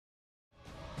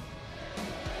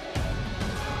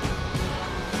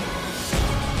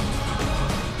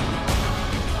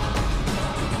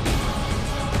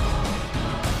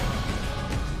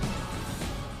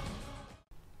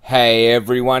Hey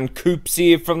everyone, Coops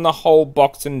here from the whole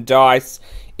box and dice.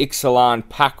 Ixalan,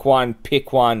 pack one,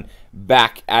 pick one,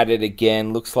 back at it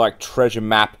again. Looks like Treasure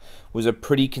Map was a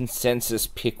pretty consensus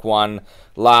pick one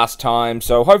last time.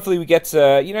 So hopefully we get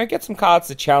to, get some cards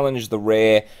to challenge the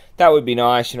rare. That would be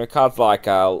nice. Cards like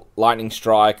Lightning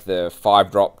Strike, the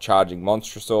 5-drop charging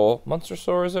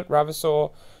Monstrosaur is it?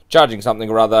 Ravasaur? Charging something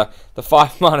or other. The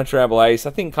 5-mana Trample Ace. I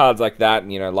think cards like that,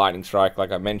 Lightning Strike,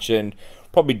 like I mentioned,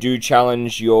 probably do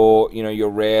challenge your, your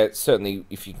rare. Certainly,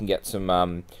 if you can get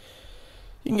some,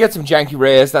 you can get some janky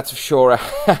rares. That's for sure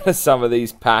out of some of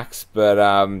these packs. But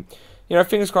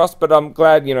fingers crossed. But I'm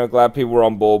glad, glad people were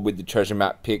on board with the Treasure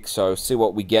Map pick. So see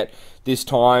what we get this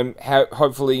time.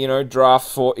 Hopefully,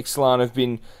 drafts for Ixalan have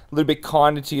been a little bit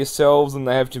kinder to yourselves than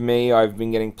they have to me. I've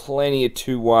been getting plenty of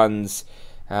 2-1s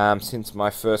since my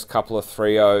first couple of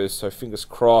 3-0s. So fingers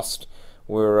crossed.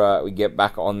 We get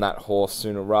back on that horse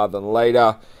sooner rather than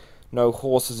later. No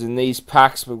horses in these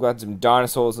packs. We've got some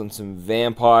dinosaurs and some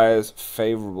vampires.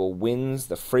 Favorable wins.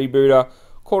 The Freebooter,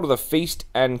 Call to the Feast,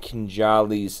 and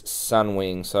Kinjali's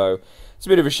Sunwing. So it's a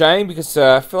bit of a shame because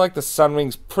I feel like the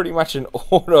Sunwing's pretty much an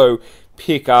auto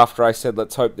pick after I said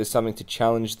let's hope there's something to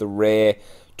challenge the rare.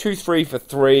 2-3 for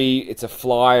 3. It's a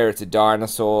flyer. It's a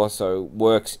dinosaur. So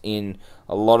works in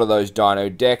a lot of those dino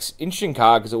decks. Interesting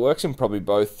card because it works in probably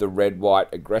both the red-white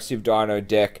aggressive dino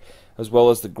deck as well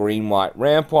as the green-white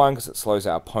ramp one because it slows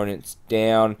our opponents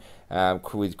down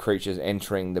with creatures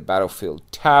entering the battlefield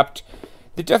tapped.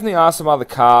 There definitely are some other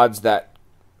cards that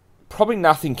probably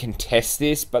nothing can test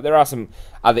this, but there are some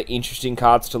other interesting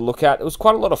cards to look at. There was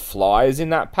quite a lot of flyers in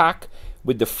that pack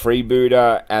with the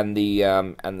Freebooter and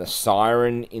the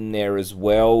Siren in there as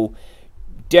well.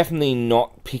 Definitely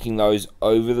not picking those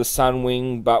over the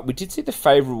Sunwing, but we did see the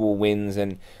favorable wins,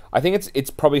 and I think it's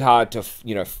probably hard to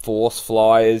force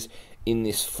flyers in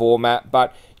this format,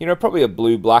 but probably a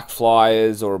blue-black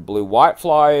flyers or a blue-white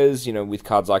flyers, with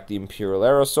cards like the Imperial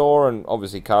Aerosaur and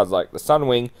obviously cards like the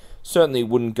Sunwing certainly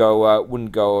wouldn't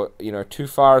go too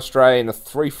far astray, and a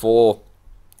 3-4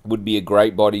 would be a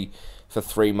great body for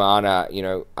 3 mana,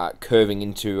 curving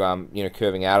into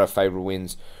curving out of favorable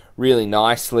wins really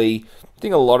nicely. I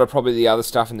think a lot of probably the other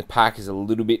stuff in the pack is a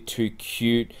little bit too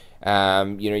cute.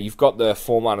 You've got the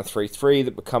 4-mana 3-3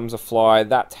 that becomes a fly.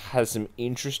 That has some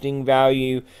interesting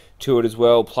value to it as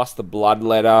well, plus the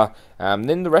Bloodletter.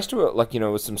 Then the rest of it,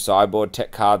 with some sideboard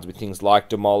tech cards with things like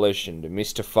Demolish and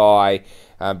Demystify.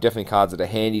 Definitely cards that are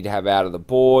handy to have out of the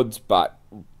boards, but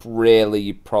rarely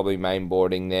you're probably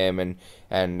mainboarding them.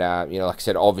 And like I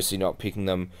said, obviously not picking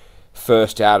them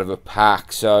first out of a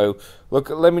pack. So look,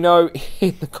 let me know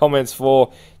in the comments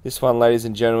for this one, ladies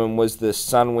and gentlemen. Was the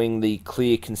Sunwing the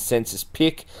clear consensus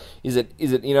pick? Is it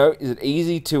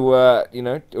easy to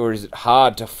or is it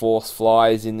hard to force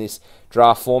flies in this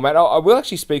draft format? I will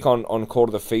actually speak on Call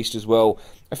to the Feast as well.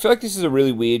 I feel like this is a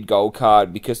really weird gold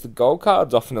card because the gold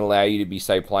cards often allow you to be,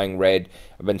 say, playing red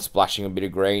and then splashing a bit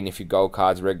of green if your gold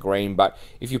card's red-green. But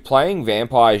if you're playing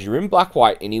vampires, you're in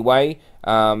black-white anyway,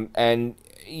 and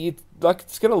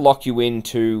it's going to lock you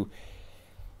into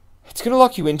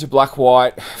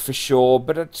black-white for sure,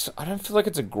 but I don't feel like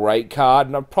it's a great card,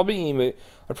 and I'd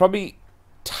probably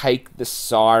take the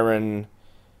Siren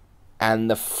and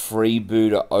the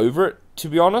Freebooter over it, to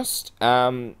be honest.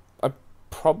 I'd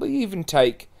probably even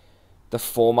take the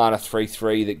 4-mana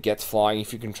 3-3 that gets flying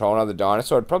if you control another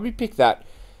dinosaur. I'd probably pick that.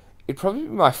 It'd probably be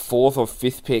my 4th or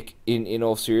 5th pick in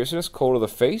all seriousness, Call to the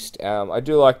Feast. I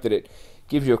do like that it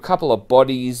gives you a couple of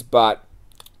bodies, but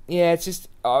yeah, it's just,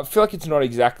 I feel like it's not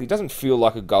exactly, it doesn't feel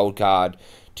like a gold card,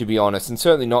 to be honest, and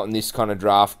certainly not in this kind of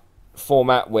draft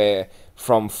format where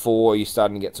from 4 you're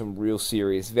starting to get some real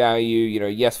serious value.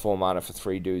 Yes, 4 mana for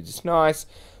 3 dudes is nice,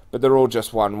 but they're all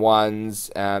just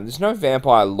 1/1s. There's no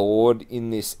Vampire Lord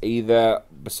in this either,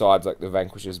 besides like the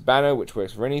Vanquisher's Banner, which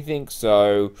works for anything.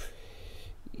 So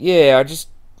yeah,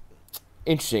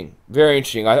 interesting, very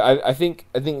interesting. I think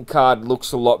the card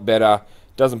looks a lot better.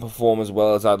 Doesn't perform as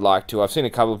well as I'd like to. I've seen a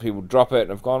couple of people drop it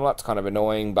and I've gone, well, that's kind of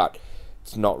annoying, but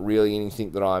it's not really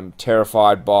anything that I'm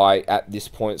terrified by at this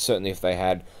point. Certainly if they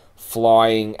had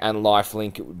flying and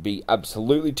lifelink, it would be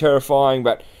absolutely terrifying,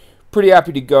 but pretty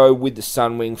happy to go with the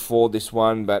Sunwing for this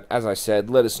one. But as I said,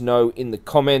 let us know in the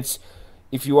comments.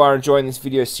 If you are enjoying this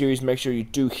video series, make sure you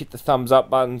do hit the thumbs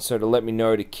up button so to let me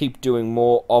know to keep doing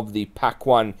more of the pack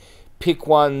one pick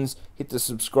ones. Hit the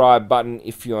subscribe button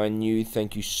if you are new.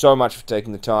 Thank you so much for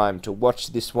taking the time to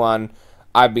watch this one.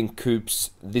 I've been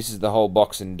Coops. This is the whole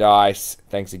box and dice.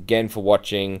 Thanks again for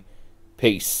watching.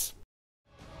 Peace.